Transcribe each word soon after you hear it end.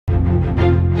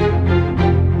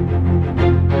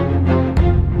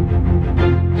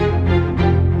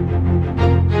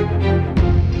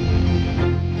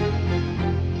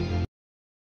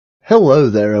Hello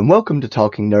there, and welcome to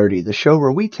Talking Nerdy, the show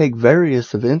where we take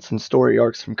various events and story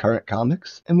arcs from current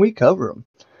comics, and we cover them.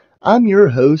 I'm your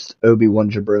host,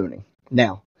 Obi-Wan Jabroni.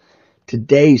 Now,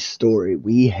 today's story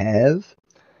we have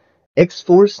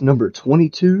X-Force number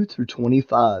 22 through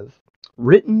 25,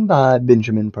 written by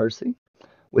Benjamin Percy,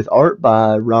 with art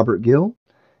by Robert Gill,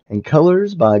 and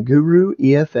colors by Guru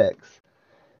EFX.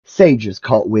 Sage has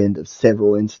caught wind of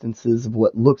several instances of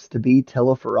what looks to be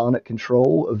telefloronic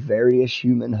control of various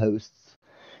human hosts,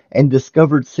 and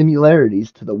discovered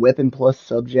similarities to the Weapon Plus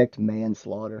subject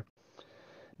manslaughter.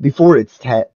 Before it's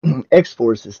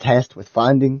X-Force is tasked with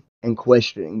finding and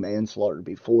questioning manslaughter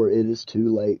before it is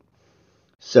too late.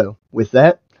 So, with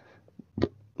that,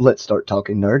 let's start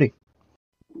talking nerdy.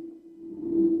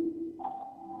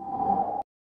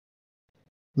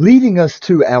 Leading us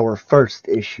to our first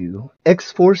issue,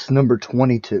 X-Force number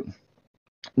 22.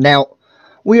 Now,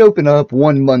 we open up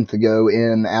 1 month ago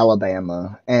in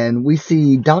Alabama, and we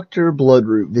see Dr.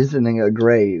 Bloodroot visiting a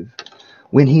grave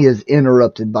when he is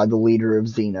interrupted by the leader of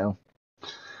Xeno.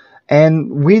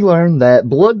 And we learn that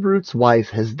Bloodroot's wife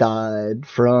has died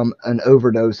from an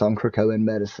overdose on Krakoan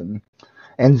medicine,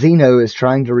 and Xeno is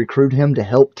trying to recruit him to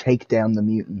help take down the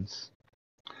mutants.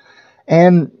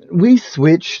 And we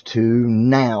switch to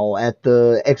now at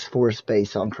the X-Force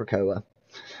base on Krakoa.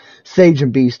 Sage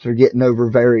and Beast are going over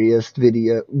various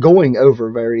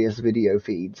video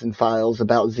feeds and files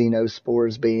about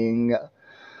xenospores being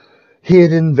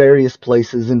hid in various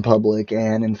places in public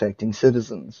and infecting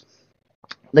citizens.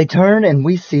 They turn and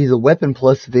we see the Weapon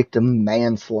Plus victim,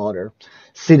 Manslaughter,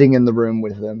 sitting in the room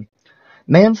with them.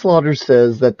 Manslaughter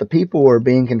says that the people are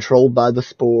being controlled by the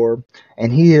spore,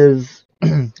 and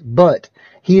but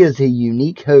he is a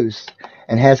unique host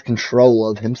and has control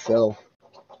of himself.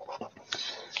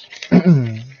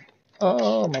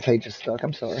 Oh, my page is stuck.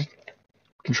 I'm sorry.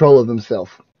 Control of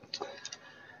himself.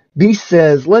 Beast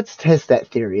says, let's test that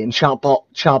theory, and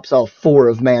chops off 4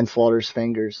 of Manslaughter's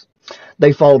fingers.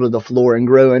 They fall to the floor and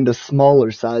grow into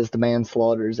smaller-sized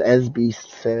Manslaughters, as Beast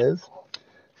says.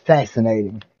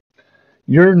 Fascinating.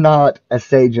 You're not, as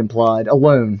Sage implied,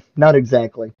 alone. Not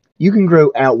exactly. You can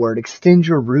grow outward, extend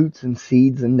your roots and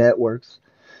seeds and networks.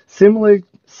 Similar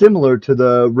to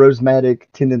the rhizomatic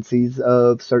tendencies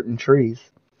of certain trees.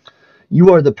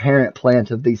 You are the parent plant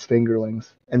of these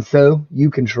fingerlings, and so you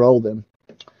control them.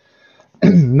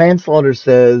 Manslaughter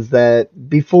says that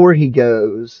before he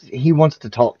goes, he wants to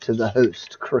talk to the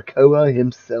host, Krakoa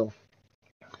himself.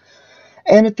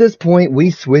 And at this point,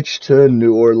 we switch to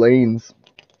New Orleans.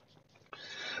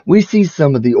 We see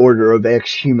some of the Order of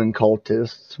Ex-Human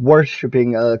cultists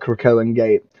worshipping a Krakoan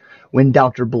gate when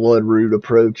Dr. Bloodroot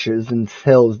approaches and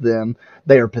tells them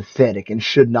they are pathetic and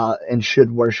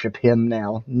should worship him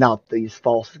now, not these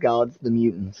false gods, the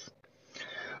mutants.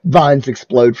 Vines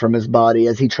explode from his body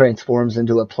as he transforms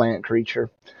into a plant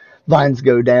creature. Vines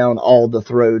go down all of the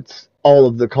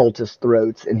cultists'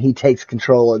 throats, and he takes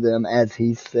control of them as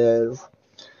he says,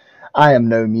 I am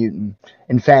no mutant.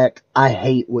 In fact, I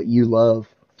hate what you love.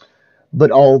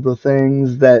 But all the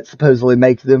things that supposedly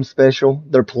make them special,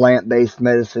 they're plant-based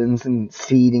medicines and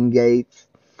seeding gates.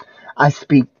 I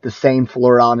speak the same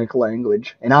floronic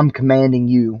language, and I'm commanding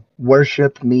you,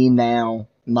 worship me now,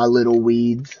 my little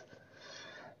weeds.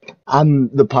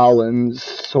 I'm the pollen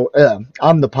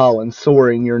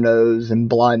soaring your nose and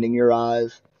blinding your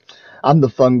eyes. I'm the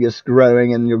fungus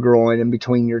growing in your groin and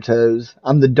between your toes.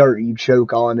 I'm the dirt you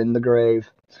choke on in the grave.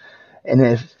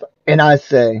 And I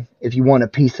say, if you want a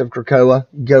piece of Krakoa,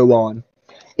 go on.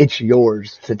 It's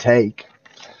yours to take.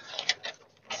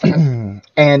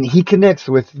 And he connects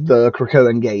with the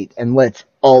Krakoan gate and lets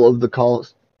all of the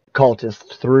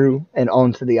cultists through and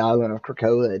onto the island of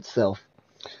Krakoa itself.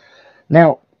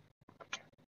 Now,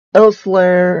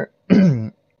 elsewhere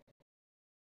in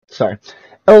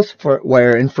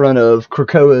front of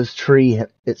Krakoa's tree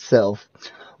itself,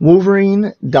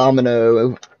 Wolverine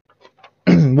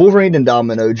and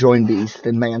Domino join Beast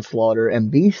and Manslaughter,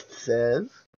 and Beast says,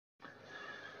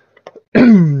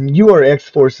 you are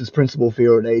X-Force's principal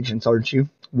field agents, aren't you?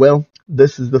 Well,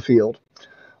 this is the field.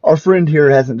 Our friend here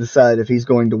hasn't decided if he's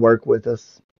going to work with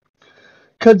us.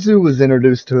 Kudzu was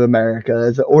introduced to America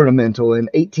as an ornamental in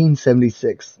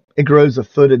 1876. It grows a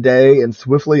foot a day and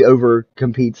swiftly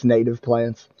overcompetes native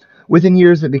plants. Within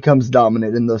years, it becomes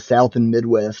dominant in the South and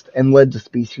Midwest and led to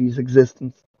species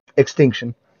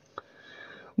extinction.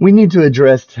 We need to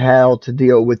address how to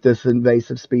deal with this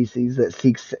invasive species that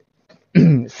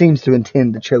seems to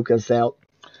intend to choke us out.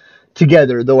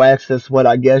 Together, they'll access what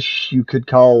I guess you could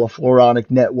call a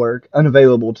floronic network,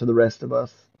 unavailable to the rest of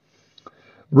us.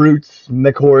 Roots,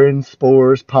 mycorrhizas,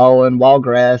 spores, pollen, wild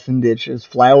grass and ditches,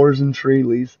 flowers and tree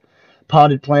leaves,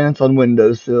 potted plants on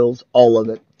windowsills, all of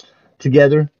it.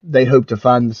 Together, they hope to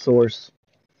find the source.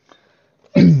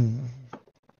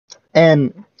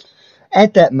 And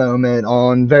at that moment,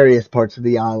 on various parts of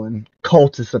the island,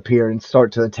 cultists appear and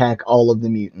start to attack all of the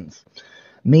mutants.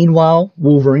 Meanwhile,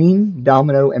 Wolverine,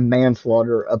 Domino, and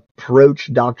Manslaughter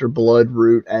approach Dr.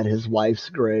 Bloodroot at his wife's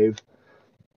grave.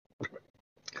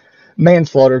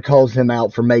 Manslaughter calls him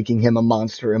out for making him a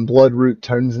monster, and Bloodroot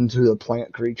turns into a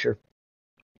plant creature.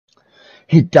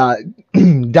 He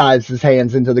dives his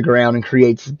hands into the ground and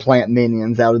creates plant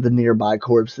minions out of the nearby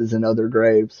corpses and other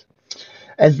graves.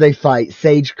 As they fight,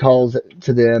 Sage calls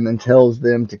to them and tells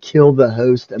them to kill the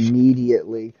host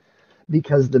immediately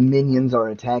because the minions are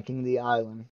attacking the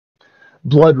island.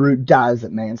 Bloodroot dives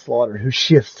at Manslaughter, who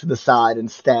shifts to the side and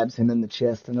stabs him in the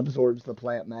chest and absorbs the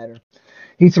plant matter.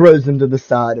 He throws him to the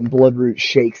side, and Bloodroot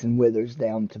shakes and withers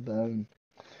down to bone.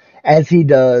 As he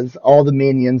does, all the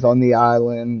minions on the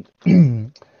island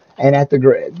and at the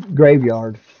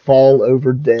graveyard fall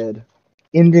over dead,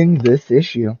 ending this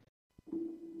issue.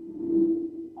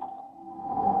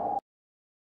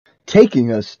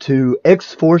 Taking us to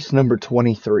X-Force number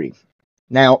 23.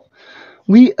 Now,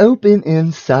 we open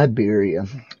in Siberia,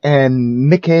 and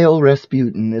Mikhail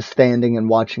Rasputin is standing and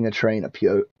watching a train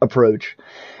approach,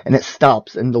 and it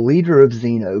stops, and the leader of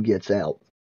Xeno gets out.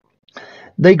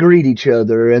 They greet each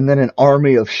other, and then an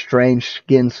army of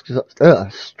strange-skinned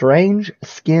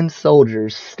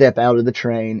soldiers step out of the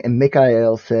train, and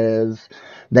Mikhail says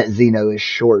that Xeno is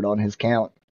short on his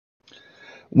count.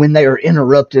 When they are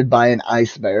interrupted by an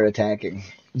ice bear attacking,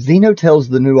 Xeno tells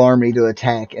the new army to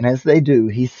attack, and as they do,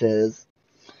 he says,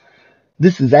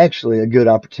 "This is actually a good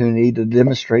opportunity to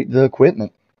demonstrate the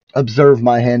equipment. Observe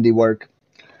my handiwork."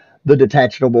 The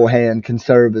detachable hand can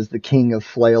serve as the king of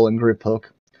flail and grip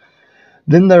hook.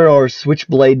 Then there are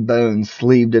switchblade bones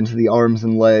sleeved into the arms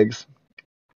and legs.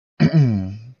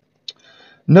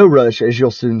 No rush, as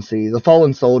you'll soon see. The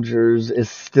fallen soldiers is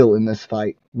still in this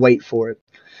fight. Wait for it.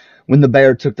 When the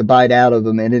bear took the bite out of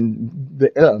him,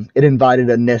 it invited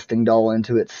a nesting doll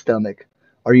into its stomach.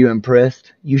 Are you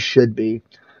impressed? You should be.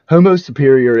 Homo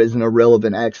superior is an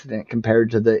irrelevant accident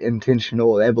compared to the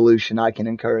intentional evolution I can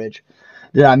encourage.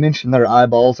 Did I mention their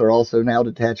eyeballs are also now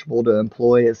detachable to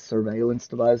employ as surveillance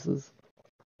devices?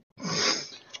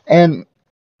 And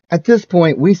at this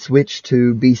point, we switch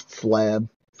to Beast's lab.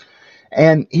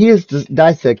 And he is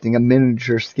dissecting a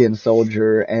miniature skin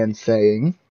soldier and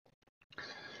saying,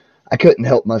 "I couldn't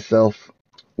help myself.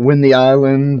 When the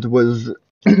island was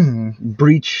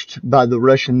breached by the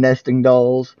Russian nesting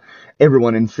dolls,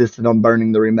 everyone insisted on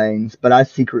burning the remains, but I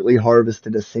secretly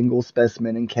harvested a single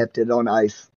specimen and kept it on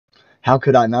ice. How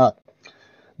could I not?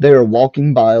 They are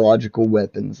walking biological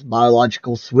weapons,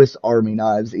 biological Swiss army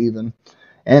knives even,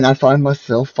 and I find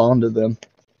myself fond of them.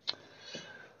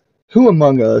 Who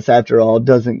among us, after all,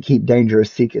 doesn't keep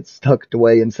dangerous secrets tucked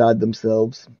away inside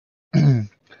themselves?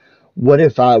 What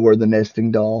if I were the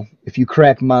nesting doll? If you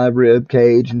cracked my rib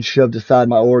cage and shoved aside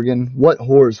my organ, what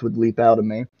horrors would leap out of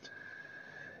me?"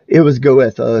 It was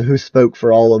Goethe who spoke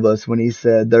for all of us when he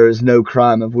said, "There is no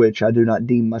crime of which I do not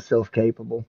deem myself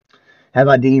capable." Have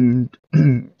I dreamed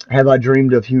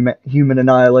of human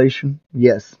annihilation?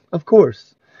 Yes, of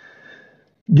course.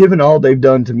 Given all they've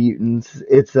done to mutants,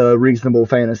 it's a reasonable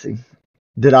fantasy.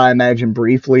 Did I imagine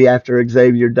briefly after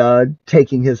Xavier died,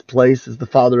 taking his place as the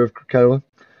father of Krakoa?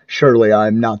 Surely I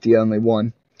am not the only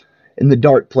one. In the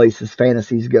dark places,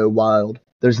 fantasies go wild.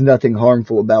 There's nothing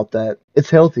harmful about that. It's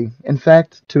healthy, in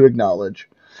fact, to acknowledge.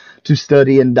 To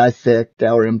study and dissect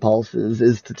our impulses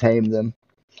is to tame them.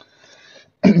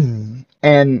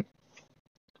 And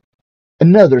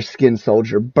another skin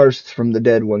soldier bursts from the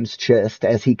dead one's chest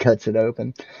as he cuts it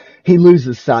open. He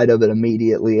loses sight of it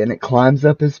immediately, and it climbs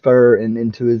up his fur and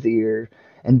into his ear,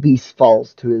 and Beast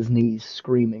falls to his knees,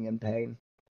 screaming in pain.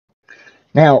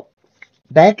 Now,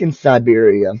 back in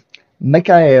Siberia,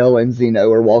 Mikhail and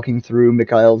Zeno are walking through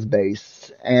Mikhail's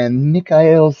base, and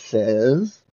Mikhail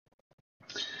says,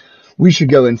 "We should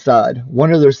go inside.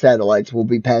 One of their satellites will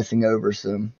be passing over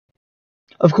soon."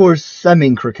 Of course, I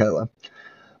mean Krakoa.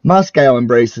 Moscow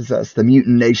embraces us. The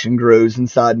mutant nation grows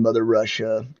inside Mother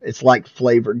Russia. It's like a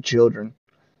favored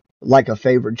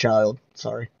child,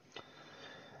 sorry.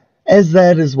 As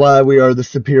that is why we are the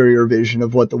superior vision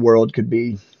of what the world could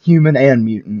be, human and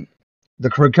mutant. The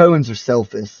Krakoans are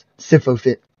selfish,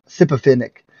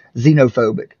 syphilitic,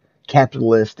 xenophobic,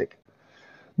 capitalistic.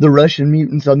 The Russian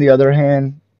mutants, on the other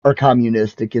hand, are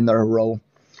communistic in their role.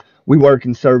 We work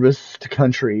in service to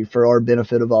country for our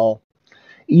benefit of all.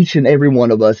 Each and every one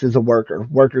of us is a worker,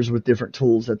 workers with different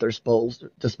tools at their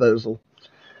disposal.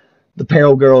 The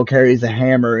pale girl carries a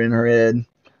hammer in her head.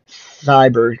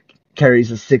 Cyber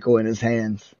carries a sickle in his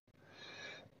hands.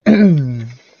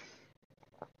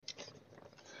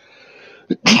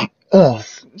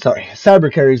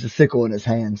 Cyber carries a sickle in his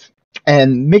hands.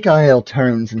 And Mikhail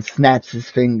turns and snaps his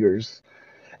fingers,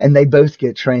 and they both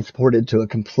get transported to a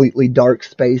completely dark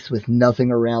space with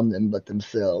nothing around them but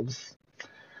themselves.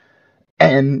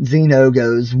 And Zeno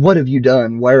goes, "What have you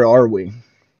done? Where are we?"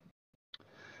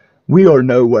 "We are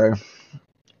nowhere.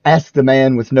 Ask the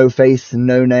man with no face and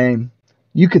no name.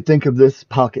 You could think of this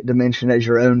pocket dimension as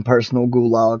your own personal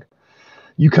gulag.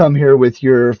 You come here with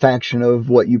your faction of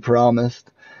what you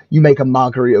promised. You make a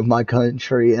mockery of my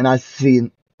country, and I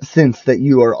sense that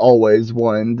you are always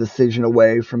one decision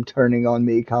away from turning on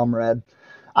me, comrade.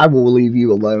 I will leave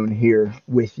you alone here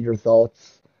with your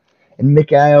thoughts." And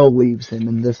Mikhail leaves him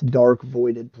in this dark,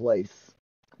 voided place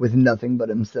with nothing but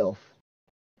himself.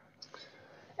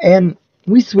 And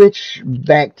we switch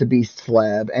back to Beast's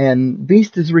lab, and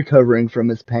Beast is recovering from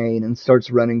his pain and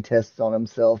starts running tests on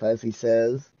himself as he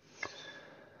says,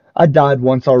 "I died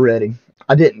once already.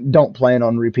 Don't plan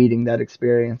on repeating that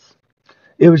experience.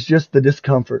 It was just the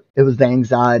discomfort. It was the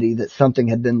anxiety that something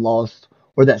had been lost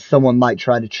or that someone might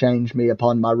try to change me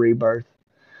upon my rebirth.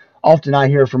 Often I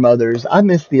hear from others, I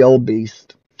miss the old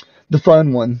Beast. The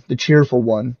fun one, the cheerful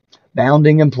one,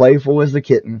 bounding and playful as a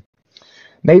kitten.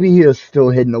 Maybe he is still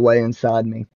hidden away inside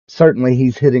me. Certainly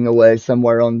he's hidden away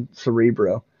somewhere on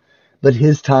Cerebro. But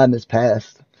his time has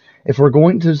passed. If we're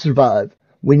going to survive,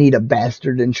 we need a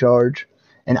bastard in charge,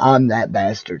 and I'm that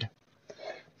bastard."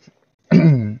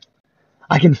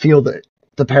 I can feel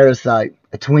the parasite,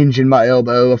 a twinge in my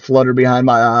elbow, a flutter behind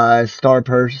my eye, a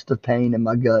starburst of pain in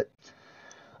my gut.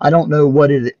 I don't know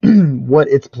what what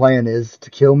its plan is, to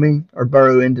kill me or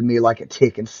burrow into me like a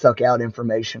tick and suck out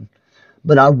information,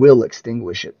 but I will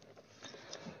extinguish it.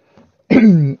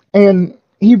 And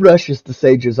he rushes to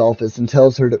Sage's office and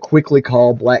tells her to quickly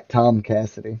call Black Tom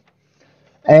Cassidy.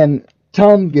 And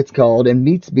Tom gets called and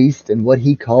meets Beast in what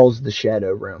he calls the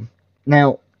Shadow Room.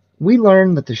 Now, we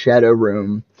learn that the Shadow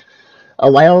Room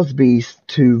allows Beast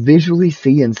to visually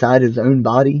see inside his own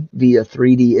body via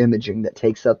 3D imaging that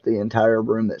takes up the entire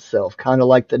room itself, kind of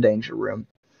like the Danger Room.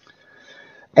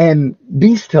 And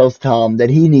Beast tells Tom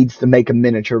that he needs to make a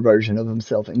miniature version of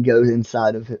himself and go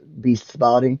inside of Beast's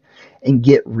body and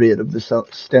get rid of the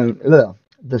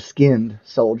skinned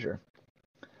soldier.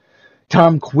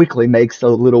 Tom quickly makes a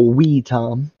little wee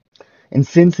Tom and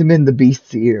sends him in the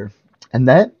Beast's ear. And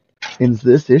that ends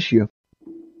this issue.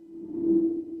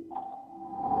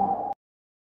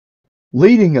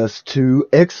 Leading us to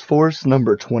X-Force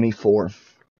number 24.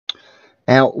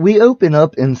 Now, we open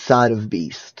up inside of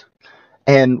Beast.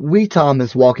 And Wee Tom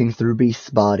is walking through Beast's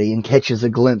body and catches a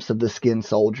glimpse of the skinned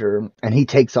soldier, and he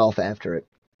takes off after it.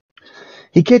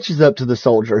 He catches up to the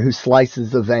soldier, who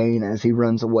slices a vein as he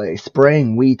runs away,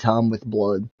 spraying Wee Tom with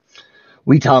blood.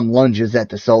 Wee Tom lunges at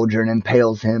the soldier and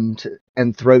impales him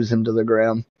and throws him to the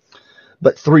ground.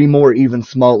 But three more even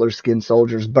smaller skinned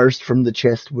soldiers burst from the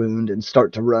chest wound and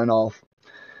start to run off.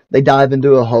 They dive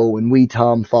into a hole and Wee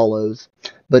Tom follows,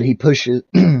 but he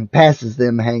passes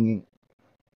them hanging.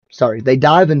 They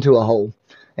dive into a hole,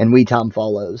 and Wee Tom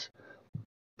follows.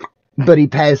 But he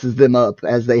passes them up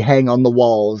as they hang on the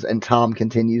walls, and Tom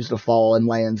continues to fall and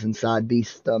lands inside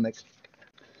Beast's stomach.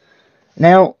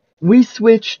 Now, we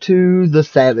switch to the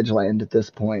Savage Land at this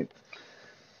point.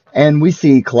 And we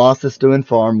see Colossus doing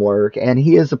farm work, and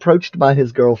he is approached by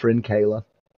his girlfriend, Kayla.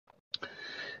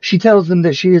 She tells him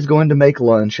that she is going to make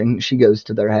lunch, and she goes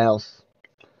to their house.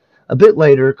 A bit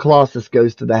later, Colossus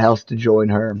goes to the house to join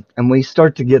her, and we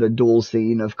start to get a duel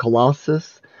scene of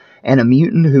Colossus and a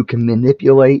mutant who can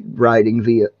manipulate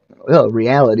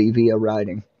reality via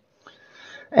writing.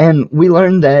 And we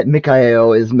learn that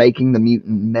Mikhail is making the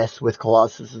mutant mess with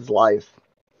Colossus's life.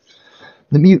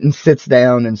 The mutant sits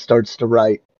down and starts to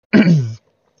write. In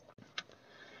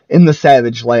the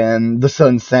Savage Land, the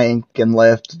sun sank and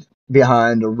left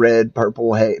behind a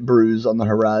red-purple bruise on the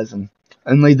horizon.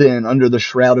 Only then, under the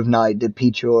shroud of night, did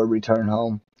Pichur return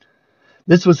home.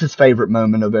 This was his favorite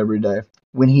moment of every day.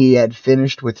 When he had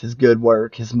finished with his good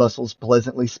work, his muscles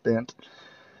pleasantly spent,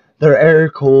 their air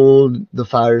cooled, the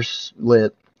fires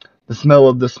lit, the smell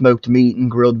of the smoked meat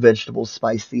and grilled vegetables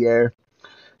spiced the air.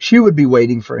 She would be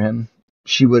waiting for him.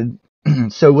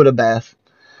 So would a bath.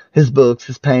 His books,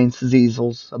 his paints, his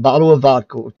easels, a bottle of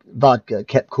vodka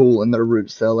kept cool in their root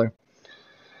cellar.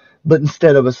 But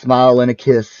instead of a smile and a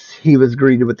kiss, he was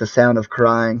greeted with the sound of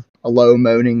crying, a low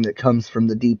moaning that comes from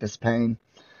the deepest pain.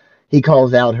 He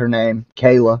calls out her name,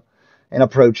 Kayla, and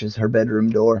approaches her bedroom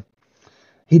door.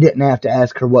 He didn't have to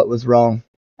ask her what was wrong.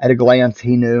 At a glance,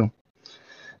 he knew.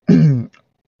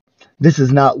 This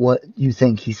is not what you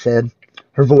think, he said.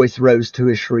 Her voice rose to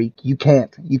a shriek. You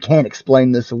can't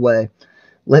explain this away.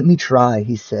 Let me try,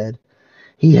 he said.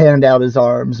 He handed out his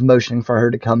arms, motioning for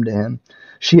her to come to him.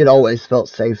 She had always felt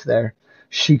safe there.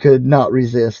 She could not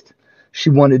resist. She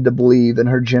wanted to believe in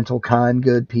her gentle, kind,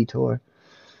 good Petor.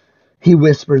 He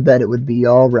whispered that it would be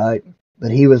all right,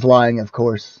 but he was lying, of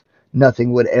course.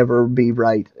 Nothing would ever be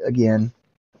right again.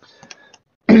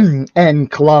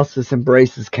 And Colossus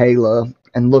embraces Kayla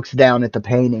and looks down at the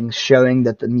paintings, showing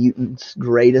that the mutant's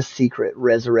greatest secret,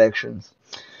 resurrections.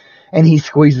 And he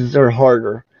squeezes her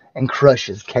harder and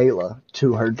crushes Kayla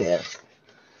to her death.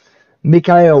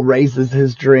 Mikhail raises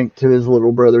his drink to his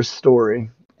little brother's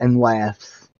story and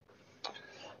laughs.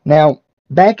 Now,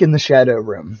 back in the Shadow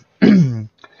Room,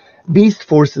 Beast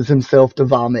forces himself to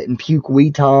vomit and puke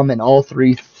Wee Tom and all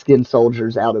three skin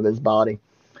soldiers out of his body.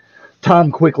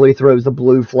 Tom quickly throws a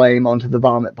blue flame onto the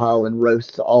vomit pile and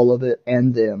roasts all of it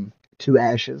and them to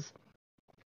ashes.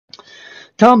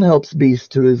 Tom helps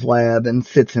Beast to his lab and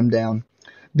sits him down.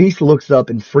 Beast looks up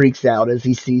and freaks out as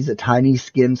he sees a tiny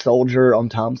skin soldier on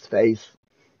Tom's face.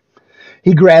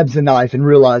 He grabs a knife and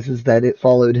realizes that it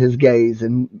followed his gaze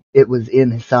and it was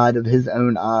inside of his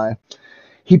own eye.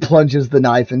 He plunges the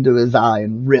knife into his eye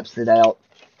and rips it out,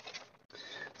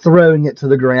 throwing it to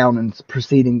the ground and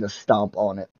proceeding to stomp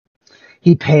on it.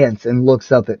 He pants and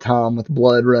looks up at Tom with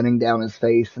blood running down his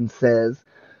face and says,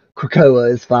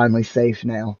 Krakoa is finally safe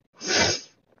now.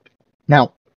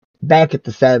 Now, back at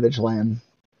the Savage Land,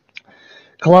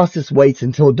 Colossus waits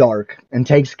until dark and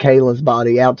takes Kayla's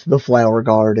body out to the flower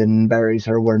garden and buries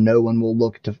her where no one will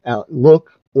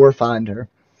look or find her.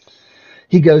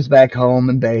 He goes back home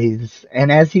and bathes,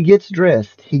 and as he gets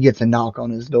dressed, he gets a knock on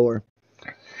his door.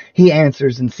 He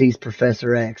answers and sees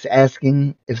Professor X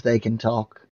asking if they can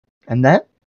talk. And that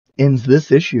ends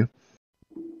this issue.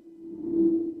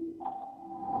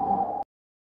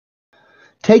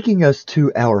 Taking us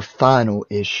to our final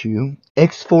issue,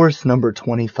 X-Force number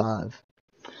 25.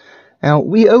 Now,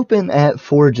 we open at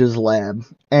Forge's lab,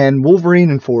 and Wolverine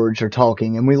and Forge are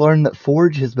talking, and we learn that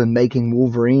Forge has been making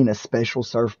Wolverine a special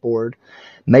surfboard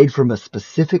made from a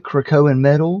specific Krakoan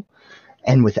metal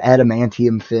and with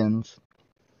adamantium fins.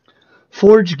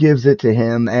 Forge gives it to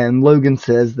him, and Logan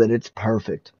says that it's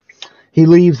perfect. He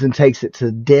leaves and takes it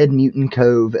to Dead Mutant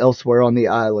Cove elsewhere on the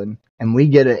island, and we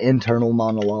get an internal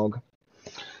monologue.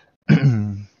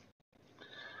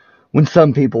 When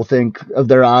some people think of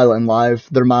their island life,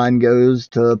 their mind goes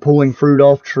to pulling fruit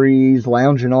off trees,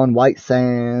 lounging on white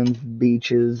sands,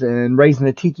 beaches, and raising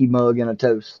a tiki mug and a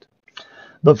toast.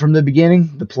 But from the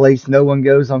beginning, the place no one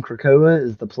goes on Krakoa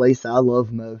is the place I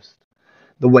love most.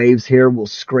 The waves here will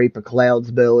scrape a cloud's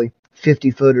belly,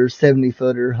 50-footers,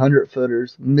 70-footer,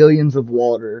 100-footers, millions of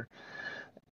water,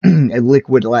 a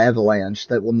liquid avalanche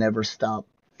that will never stop.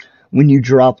 When they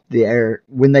drop, the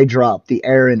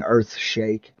air and earth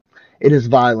shake. It is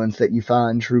violence that you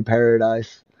find true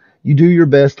paradise. You do your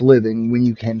best living when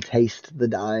you can taste the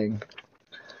dying.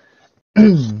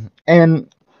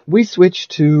 And we switch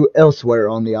to elsewhere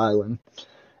on the island.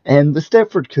 And the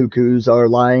Stepford Cuckoos are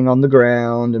lying on the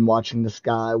ground and watching the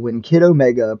sky when Kid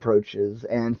Omega approaches,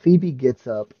 and Phoebe gets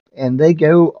up, and they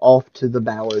go off to the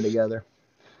bower together.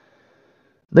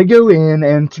 They go in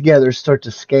and together start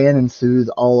to scan and soothe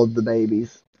all of the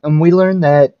babies. And we learn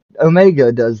that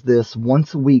Omega does this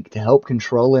once a week to help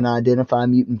control and identify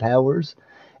mutant powers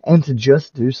and to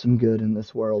just do some good in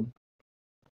this world.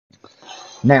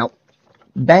 Now,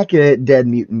 back at Dead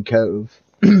Mutant Cove,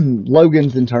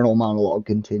 Logan's internal monologue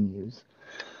continues.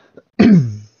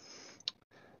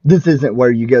 This isn't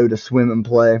where you go to swim and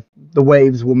play. The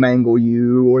waves will mangle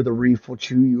you, or the reef will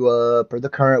chew you up, or the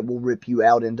current will rip you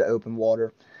out into open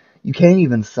water. You can't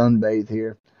even sunbathe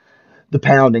here. The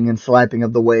pounding and slapping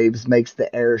of the waves makes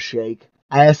the air shake.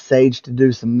 I asked Sage to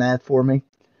do some math for me.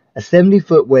 A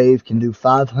 70-foot wave can do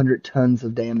 500 tons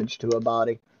of damage to a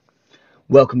body.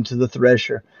 Welcome to the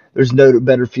Thresher. There's no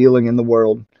better feeling in the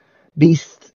world.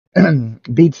 Beast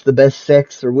beats the best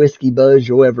sex or whiskey buzz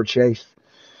you'll ever chase.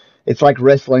 It's like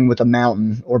wrestling with a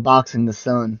mountain or boxing the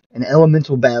sun. An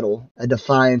elemental battle, a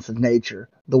defiance of nature.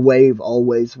 The wave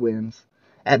always wins.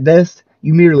 At best,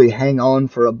 you merely hang on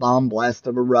for a bomb blast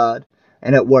of a ride.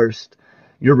 And at worst,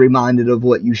 you're reminded of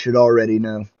what you should already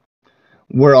know.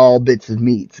 We're all bits of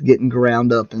meat getting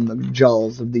ground up in the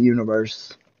jaws of the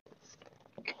universe.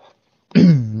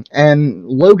 And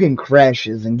Logan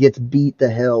crashes and gets beat to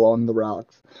hell on the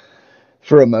rocks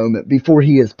for a moment before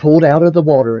he is pulled out of the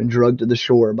water and dragged to the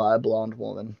shore by a blonde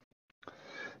woman.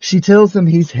 She tells him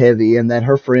he's heavy and that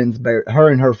her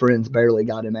and her friends barely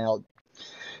got him out.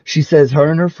 She says her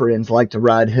and her friends like to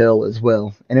ride hell as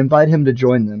well and invite him to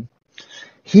join them.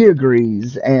 He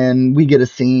agrees, and we get a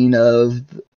scene of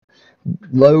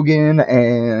Logan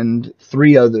and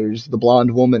three others, the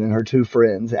blonde woman and her two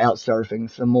friends, out surfing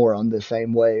some more on the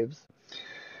same waves.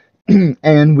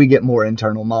 And we get more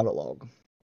internal monologue.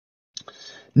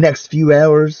 Next few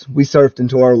hours, we surfed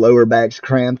until our lower backs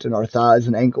cramped and our thighs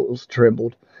and ankles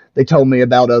trembled. They told me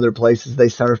about other places they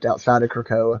surfed outside of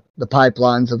Krakoa, the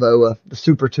pipelines of Oa, the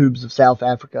super tubes of South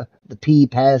Africa, the P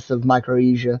Pass of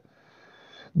Micronesia.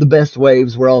 The best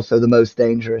waves were also the most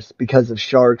dangerous because of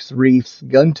sharks, reefs,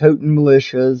 gun-toting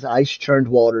militias, ice-churned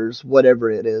waters,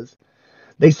 whatever it is.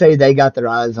 They say they got their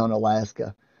eyes on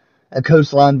Alaska. A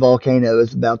coastline volcano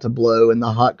is about to blow, and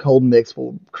the hot-cold mix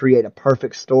will create a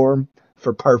perfect storm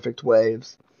for perfect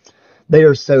waves. There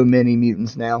are so many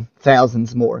mutants now,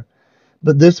 thousands more.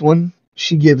 But this one,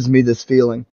 she gives me this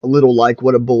feeling, a little like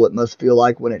what a bullet must feel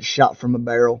like when it's shot from a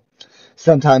barrel.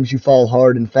 Sometimes you fall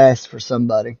hard and fast for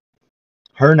somebody.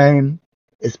 Her name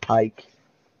is Pike.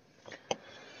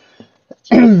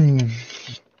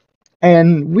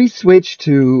 And we switch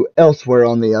to elsewhere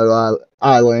on the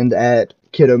island at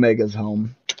Kid Omega's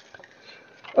home.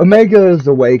 Omega is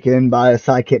awakened by a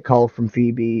psychic call from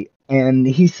Phoebe, and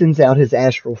he sends out his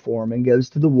astral form and goes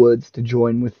to the woods to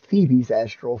join with Phoebe's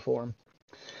astral form.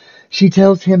 She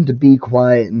tells him to be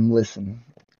quiet and listen,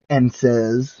 and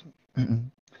says,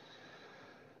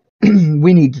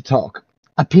 we need to talk.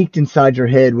 I peeked inside your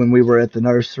head when we were at the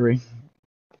nursery.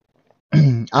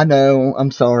 I know,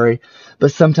 I'm sorry,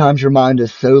 but sometimes your mind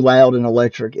is so loud and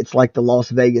electric, it's like the Las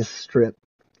Vegas Strip.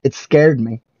 It scared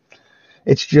me.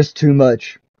 It's just too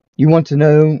much. You want to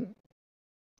know,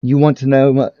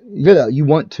 yeah, you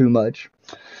want too much.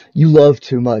 You love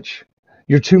too much.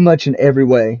 You're too much in every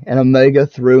way, and Omega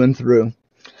through and through.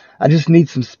 I just need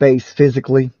some space,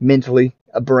 physically, mentally,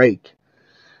 a break.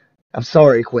 I'm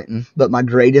sorry, Quentin, but my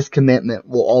greatest commitment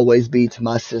will always be to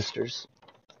my sisters.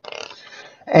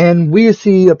 And we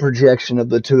see a projection of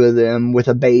the two of them with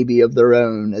a baby of their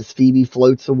own as Phoebe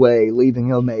floats away,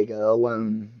 leaving Omega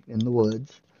alone in the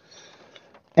woods.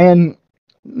 And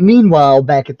meanwhile,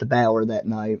 back at the Bower that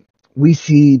night, we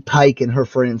see Pike and her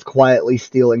friends quietly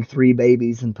stealing three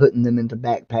babies and putting them into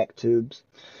backpack tubes.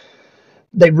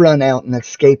 They run out and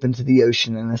escape into the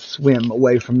ocean and swim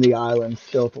away from the island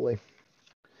stealthily.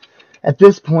 At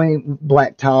this point,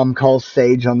 Black Tom calls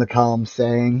Sage on the comm,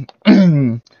 saying,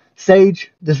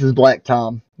 Sage, this is Black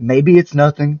Tom. Maybe it's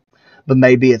nothing, but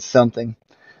maybe it's something.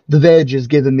 The veg is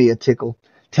giving me a tickle,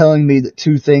 telling me that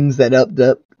two things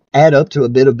that add up to a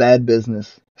bit of bad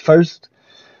business. First,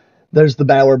 there's the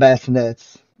Bower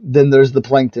bassinets. Then there's the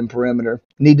plankton perimeter.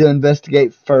 Need to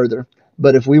investigate further.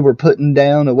 But if we were putting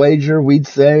down a wager, we'd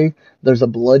say there's a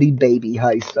bloody baby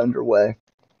heist underway.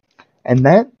 And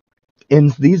that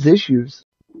ends these issues.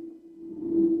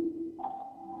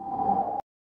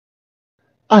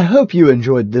 I hope you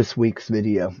enjoyed this week's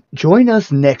video. Join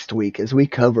us next week as we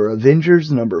cover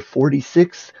Avengers number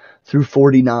 46 through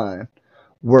 49,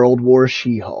 World War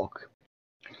She-Hulk.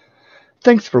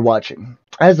 Thanks for watching.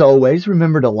 As always,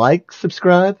 remember to like,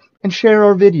 subscribe, and share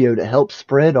our video to help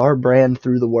spread our brand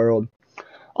through the world.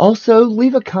 Also,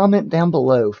 leave a comment down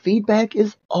below. Feedback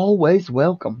is always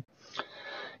welcome.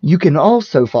 You can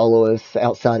also follow us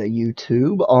outside of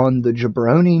YouTube on the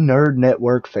Jabroni Nerd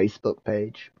Network Facebook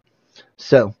page.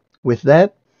 So, with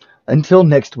that, until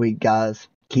next week, guys,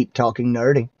 keep talking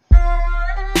nerdy.